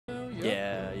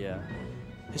Yeah, yeah.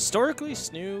 Historically,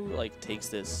 Snoo like takes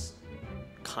this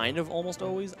kind of almost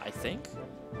always, I think.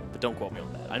 But don't quote me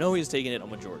on that. I know he's taken it a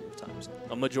majority of times.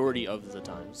 A majority of the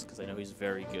times, because I know he's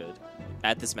very good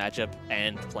at this matchup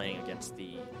and playing against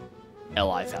the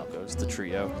LI Falcos, the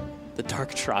trio. The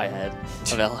dark triad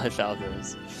of LI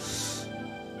Falcos.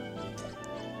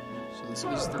 So this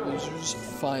is the losers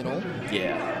final.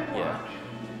 Yeah, yeah.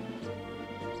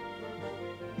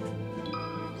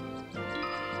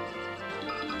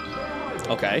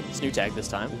 Okay, Snoo tag this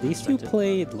time. These two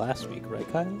played last week, right,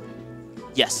 Kyle?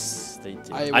 Yes, they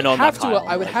did. I know have to. Kyle,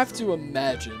 I would have to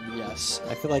imagine, yes.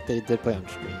 I feel like they did play on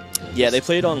stream. Yeah, they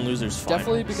played on losers finals.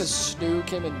 Definitely because Snoo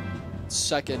came in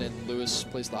second and Lewis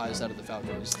placed the highest out of the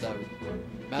Falcons. That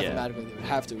would, mathematically they would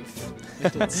have to.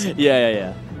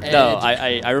 Yeah. No,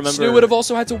 I remember. Snoo would have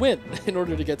also had to win in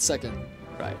order to get second.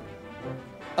 Right.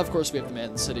 Of course, we have the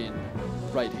man sitting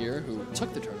right here who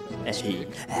took the tournament this week.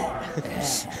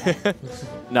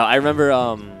 No, I remember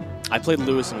I played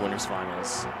Lewis in winners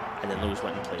finals, and then Lewis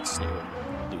went and played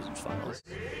Snoo in losers finals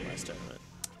last tournament.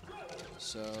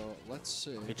 So let's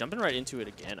see. Okay, jumping right into it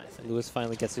again, I think. Lewis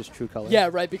finally gets his true color. Yeah,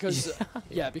 right. Because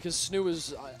because Snoo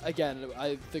was again.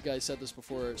 I think I said this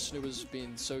before. Snoo was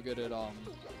being so good at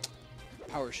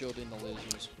power shielding the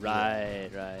lasers. Right.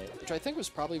 Which I think was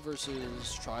probably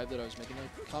versus Tribe that I was making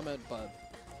that comment, but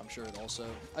I'm sure it also.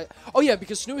 Oh yeah,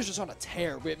 because Snoo was just on a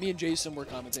tear. Me and Jason were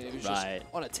commentating. He was just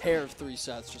on a tear of 3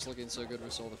 sets, just looking so good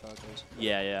with Soul the Falcons.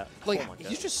 Yeah. Like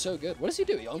he's just so good. What does he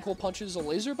do? He uncle punches a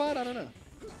laser bot? I don't know.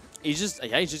 He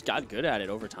just got good at it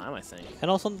over time, I think. And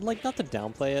also, like, not to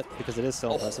downplay it, because it is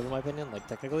still impressive in my opinion, like,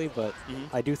 technically, but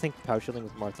I do think power shielding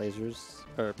with Marth lasers,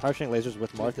 or power shielding lasers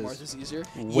with Marth is easier?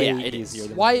 way easier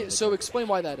than why? So explain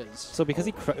why that is. So because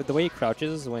the way he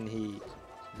crouches when he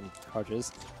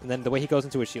crouches, and then the way he goes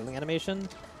into a shielding animation,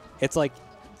 it's like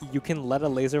you can let a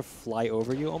laser fly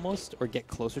over you almost, or get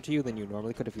closer to you than you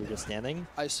normally could if you were just standing.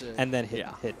 I see. And then hit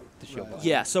the shield button.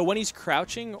 Yeah, so when he's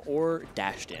crouching or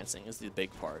dash dancing is the big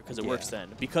part, because it works then.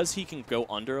 Because he can go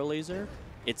under a laser,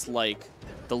 it's like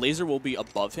the laser will be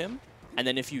above him, and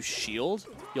then if you shield,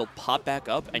 you'll pop back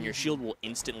up, and your shield will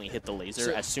instantly hit the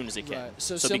laser as soon as it can. Right.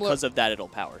 So because of that, it'll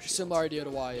power shield. Similar idea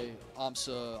to why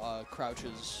AMSA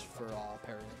crouches for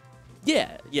parrying.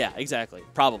 Yeah, exactly.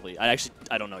 Probably. I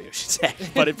don't know Yoshi's tech,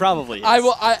 but it probably is.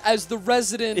 I as the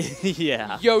resident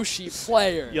Yoshi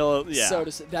player. So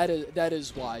to say, that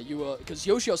is why you because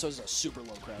Yoshi also has a super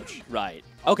low crouch. Right.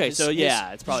 Okay.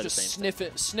 It's probably the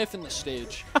same. Sniffing the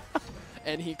stage,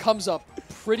 and he comes up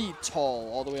pretty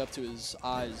tall, all the way up to his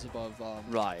eyes above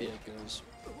the egg goes.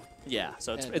 Yeah.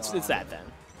 So it's that then.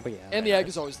 But and the egg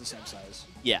is always the same size.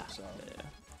 Yeah. So.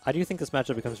 I do think this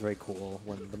matchup becomes very cool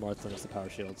when the Marth limits the power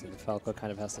shields and Falco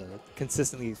kind of has to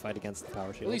consistently fight against the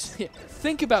power shields. At least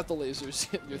think about the lasers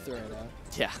you're throwing out.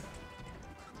 Yeah.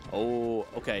 Oh,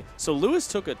 okay. So Lewis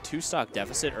took a 2-stock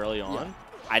deficit early on. Yeah.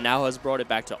 I now has brought it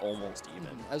back to almost even.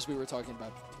 As we were talking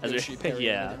about Yoshi parrying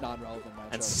in a non-relevant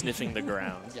matchup. And sniffing the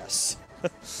ground. Yes.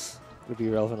 It'll be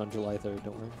relevant on July 3rd,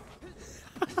 don't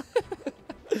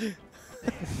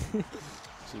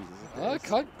worry.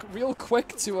 Cut real quick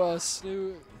to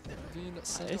Snoo being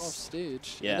sent off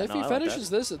stage. Yeah, and if he finishes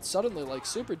this, it's suddenly like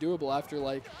super doable after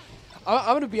like.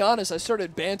 I'm gonna be honest. I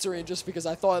started bantering just because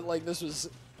I thought like this was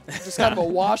just kind of a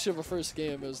wash of a first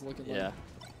game. It was looking like. Yeah.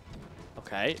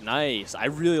 Okay, nice. I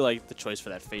really like the choice for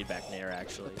that fade back nair,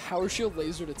 actually. The power shield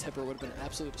laser to tipper would have been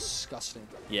absolutely disgusting.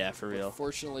 Yeah, for real.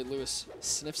 Fortunately, Lewis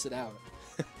sniffs it out.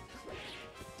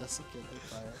 Doesn't get hit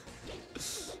by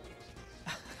it.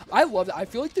 I love that. I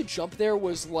feel like the jump there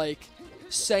was like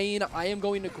saying, I am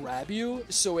going to grab you,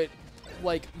 so it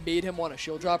like made him want to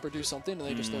shield drop or do something, and then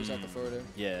he just throws out the photo.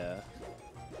 Yeah.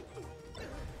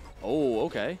 Oh,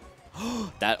 okay.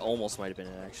 That almost might have been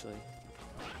it, actually.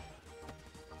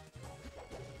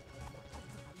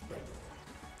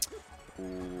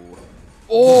 Ooh.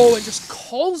 Oh, and just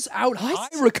calls out high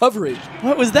recovery.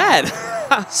 What was that?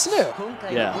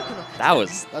 Snoo. Yeah,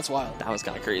 that's wild. That was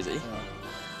kind of crazy. Yeah.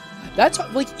 That's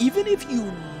like, even if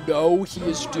you know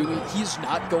he's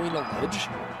not going to ledge,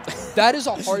 that is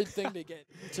a hard thing to get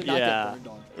to not get burned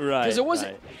on. Right. Because it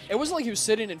wasn't like he was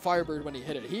sitting in Firebird when he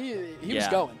hit it. He was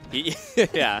going.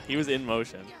 He was in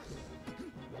motion.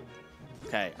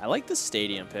 Okay, I like the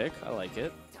stadium pick. I like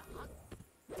it.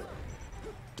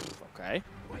 Okay.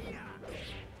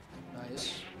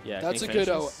 Nice. Yeah. That's a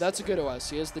good OS.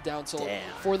 He has the down tilt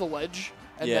for the ledge,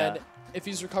 and then if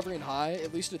he's recovering high,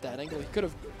 at least at that angle, he could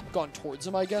have gone towards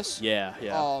him, I guess.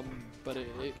 Yeah. But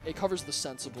it covers the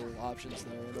sensible options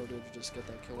there in order to just get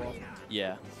that kill off.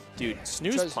 Yeah. Dude,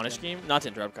 Snoo's punish game, not to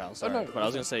interrupt Kyle, sorry, but I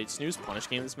was going to say, Snoo's punish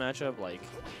game in this matchup, like,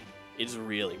 it's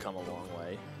really come a long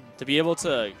way. To be able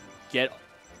to get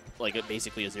like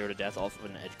basically a 0 to death off of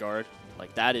an edge guard,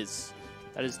 like that is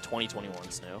 2021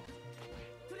 Snoo.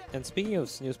 And speaking of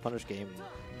Snoo's punish game,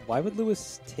 why would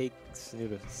Lewis take Snoo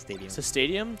to Stadium? To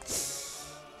Stadium?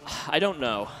 I don't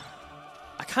know.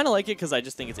 I kind of like it because I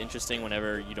just think it's interesting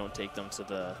whenever you don't take them to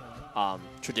the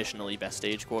traditionally best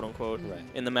stage, quote unquote,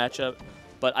 in the matchup.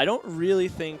 But I don't really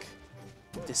think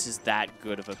this is that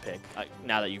good of a pick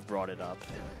now that you've brought it up.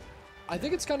 I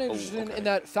think it's kind of interesting in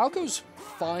that Falco's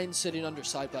fine sitting under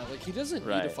side plat. Like, he doesn't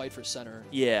need to Right. fight for center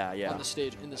Yeah, on the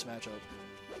stage in this matchup.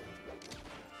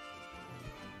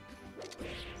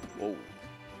 Whoa.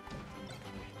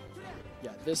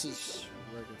 Yeah, this is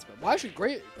where it gets bad. Well, actually,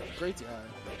 great DI.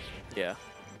 Yeah.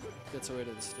 Gets away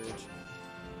to the stage.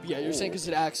 Yeah, you're saying because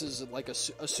it acts as like a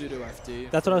pseudo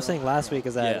FD. That's what I was saying last week,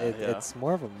 is that Yeah, it's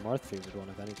more of a Marth favored one,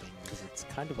 if anything, because it's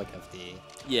kind of like FD.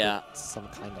 Yeah. It's some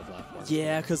kind of platform.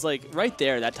 Yeah, because like right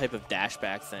there, that type of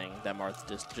dashback thing that Marth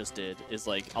just did is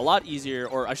like a lot easier,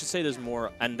 or I should say there's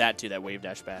more, and that too, that wave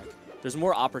dashback. There's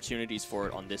more opportunities for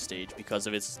it on this stage because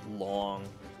of its long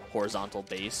horizontal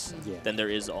base than there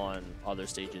is on other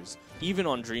stages. Even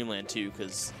on Dreamland too,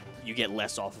 because you get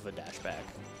less off of a dashback,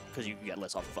 because you get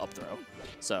less off of up throw.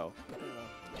 So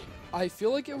I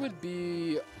feel like it would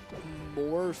be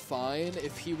more fine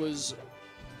if he was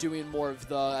doing more of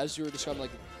the, as you were describing,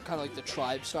 like kind of like the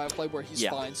tribe style play where he's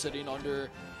fine sitting under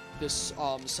this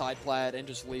side plat and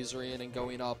just lasering and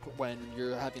going up when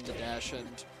you're having the dash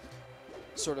and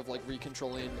sort of like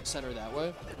recontrolling center that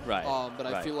way. Right. But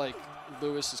I feel like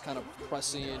Lewis is kind of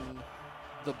pressing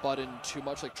the button too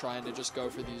much, like trying to just go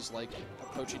for these like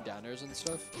approaching downers and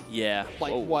stuff. Yeah.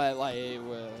 Like what? Like.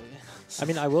 I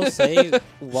mean, I will say,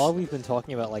 while we've been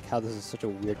talking about like how this is such a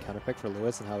weird counter pick for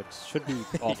Lewis and how it should be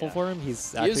awful for him,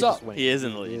 he's actually just winning. He is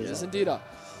in the lead. He is indeed up.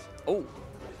 Oh.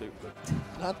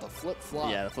 Not the flip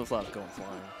flop. Yeah, the flip flop going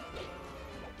flying.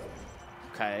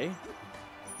 Okay.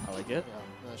 I like it.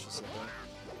 Yeah, that's just it.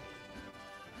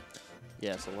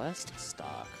 Yeah, so last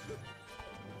stock.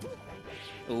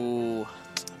 Ooh.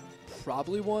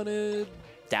 Probably wanted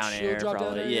Down shield air, drop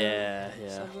probably. down air,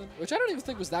 Yeah. something. Which I don't even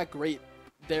think was that great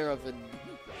there of an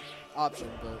option,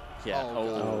 but Yeah.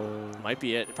 oh, God. Might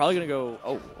be it. Probably gonna go.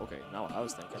 Oh, okay. Not what I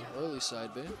was thinking. Early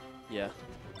side B. Yeah.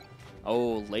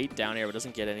 Oh, late down air, but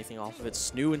doesn't get anything off of it.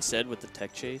 Snoo instead with the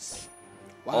tech chase.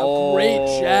 Wow,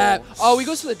 great jab. Oh, he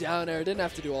goes for the down air. Didn't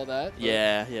have to do all that.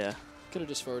 Yeah. Could have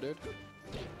just forwarded.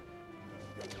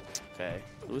 Okay.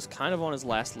 Lewis kind of on his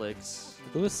last legs.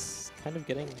 Lewis kind of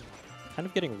getting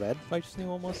read by Snoo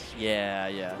almost.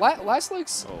 Yeah. Last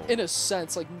legs, in a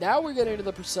sense, like now we're getting to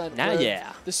the percent. Now,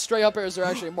 where the straight up airs are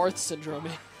actually Marth syndrome.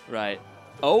 Right.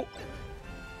 Oh.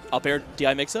 Up air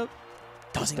DI mix up.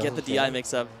 Doesn't get the DI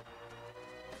mix up.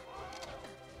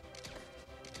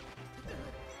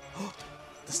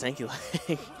 The stanky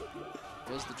leg.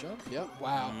 There's the jump. Yep.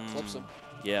 Wow. Flips him.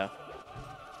 Yeah.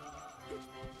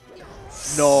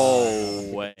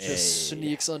 No way. Just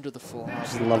sneaks under the flop.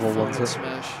 Just level one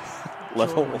smash.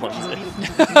 Level 1.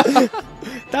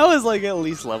 That was like at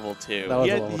least level 2. That was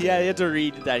He level two, had to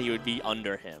read that he would be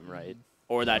under him, right?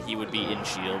 Or that he would be in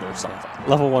shield or something.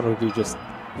 Level 1 would be just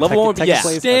Level 1 would be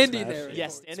standing there. Yeah,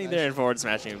 standing there and forward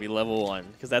smashing would be level 1,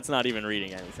 because that's not even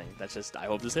reading anything. That's just, I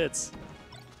hope this hits.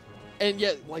 And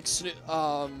yet, like,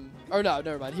 or no,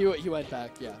 never mind. He went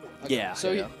back. Yeah. Okay. Yeah.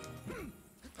 So yeah.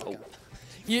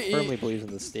 he firmly believes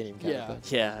in the stadium counter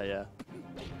pick. Yeah.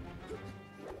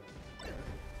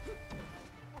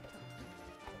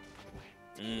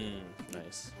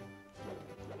 Nice.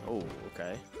 Oh,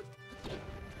 okay.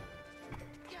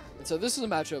 And so this is a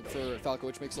matchup for Falco,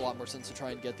 which makes a lot more sense to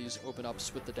try and get these open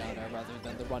ups with the down air rather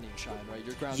than the running shine, right?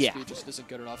 Your ground speed just isn't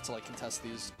good enough to like contest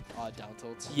these down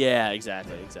tilts. Yeah,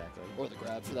 exactly. Or the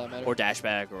grab for that matter. Or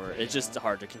dashback, or it's just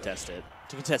hard to contest it.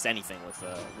 To contest anything with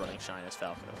running shine as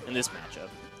Falco in this matchup.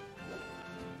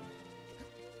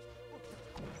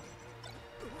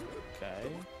 Okay.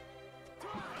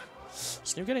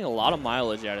 Snoo getting a lot of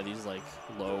mileage out of these like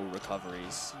low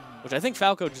recoveries, which I think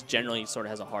Falco just generally sort of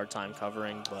has a hard time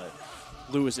covering, but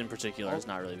Lewis in particular has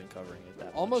not really been covering it that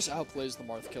much. Almost outplays the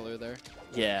Marth killer there.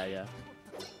 Yeah.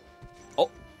 Oh.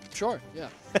 Sure, yeah.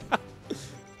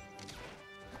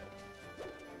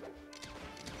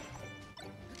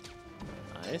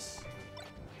 Nice.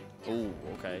 Oh,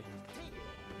 okay.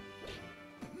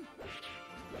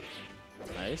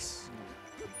 Nice.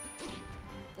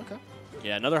 Okay.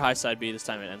 Yeah, another high side B. This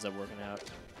time it ends up working out.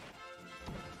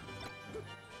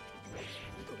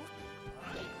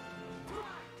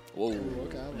 Whoa.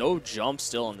 Okay. No jump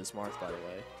still on this Marth, by the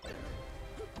way.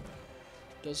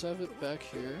 Does have it back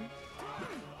here.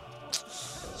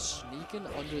 Snoo sneaking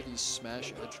under these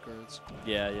smash edge guards.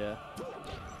 Yeah, yeah.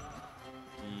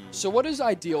 So what is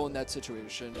ideal in that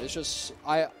situation? It's just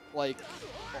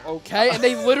okay, and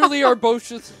they literally are both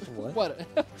just what?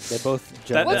 They both That,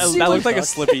 jump. Let's see that what- looked like a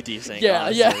Slippy desync. Yeah,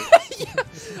 honestly. yeah.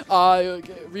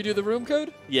 Okay, redo the room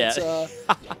code. Yeah. It's,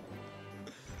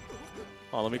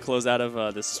 Oh, let me close out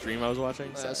of this stream I was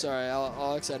watching. sorry,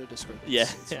 Alex added Discord. Yeah,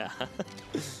 yeah.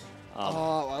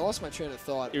 I lost my train of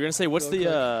thought. You're gonna say what's real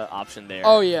the quick. option there?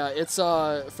 Oh yeah, it's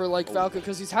for like Falco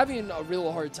because he's having a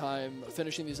real hard time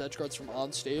finishing these edge guards from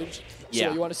on stage. Yeah.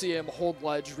 So you want to see him hold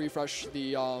ledge, refresh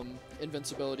the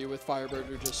invincibility with Firebird,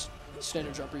 or just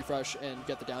standard jump refresh and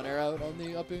get the down air out on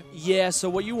the up B. Yeah, so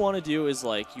what you want to do is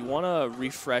like you want to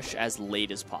refresh as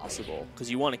late as possible because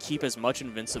you want to keep as much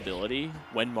invincibility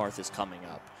when Marth is coming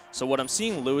up. So what I'm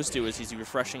seeing Lewis do is he's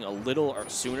refreshing a little or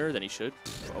sooner than he should.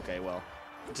 Okay, well,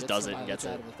 just does it and gets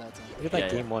it. That time. Look at that Yeah,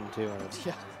 game 1 too.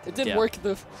 Yeah, it didn't Yeah. work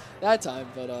that time,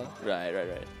 but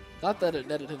Right. not that it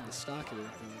netted him the stock or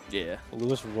anything. Yeah.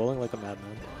 Lewis rolling like a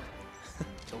madman.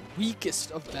 The weakest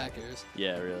of back airs.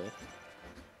 Yeah, really.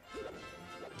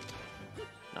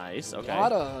 Nice. Okay. A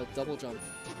lot of double jump.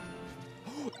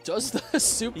 Does the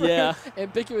super Yeah.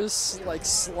 ambiguous like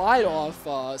slide off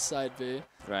side B,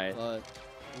 Right. but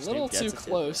a little gets too it, yeah.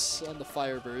 close on the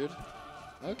Firebird.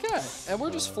 Okay, and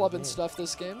we're just flubbing stuff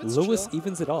this game. It's Lewis chill.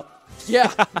 evens it up.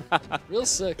 Yeah, real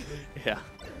sick. Yeah.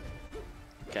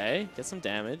 Okay, get some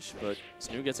damage, but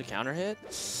Snoo gets a counter hit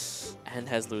and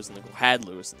had Lewis in the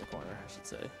corner, I should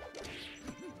say.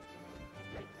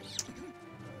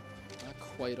 Not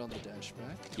quite on the dash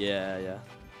back. Yeah.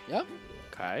 Yep.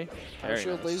 Okay. Power Very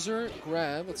shield nice. laser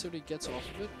grab. Let's see what he gets off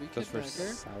of it. Weak Goes hit for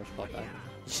backer. sour spot back.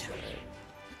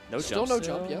 No Still jump. no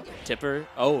jump, yeah. Tipper.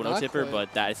 Oh, no Not tipper,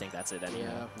 quite. but I think that's it anyway.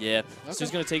 Yeah. Yeah. Okay. Snoo's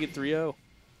going to take it 3-0.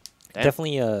 Damn.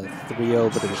 Definitely a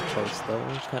 3-0, but it was close though,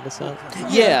 kind of set.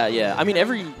 Yeah. I mean,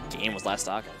 every game was last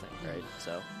stock, I think, right?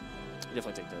 So, you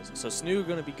definitely take those. So, Snoo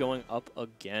going to be going up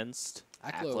against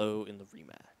Aklo. Aklo in the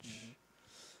rematch.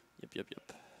 Yep.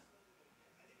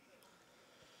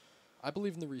 I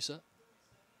believe in the reset.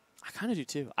 I kind of do,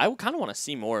 too. I kind of want to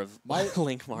see more of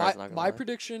Link Mars. My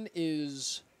prediction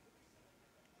is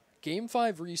Game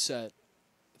 5 reset,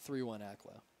 3-1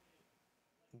 Aklo.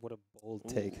 What a bold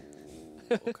take.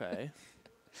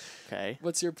 Okay.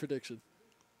 What's your prediction?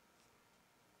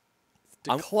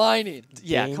 I'm- Declining.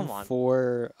 Yeah, Game come on.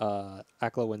 4,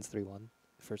 Aklo wins 3-1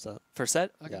 first set. First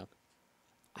set? Okay. Yeah.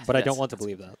 think But I don't that's- want to that's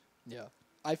believe good. that. Yeah.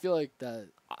 I feel like that.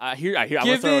 I hear. I'm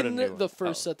gonna throw out a new Given one. the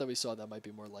first Oh. set that we saw, that might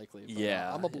be more likely. But,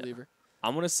 Yeah, I'm a yeah. believer.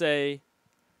 I'm gonna say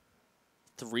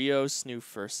 3-0 Snoo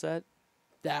first set,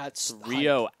 That's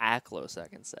 3-0 Aklo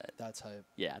second set. That's hype.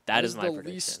 Yeah, that is my the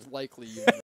prediction. least likely.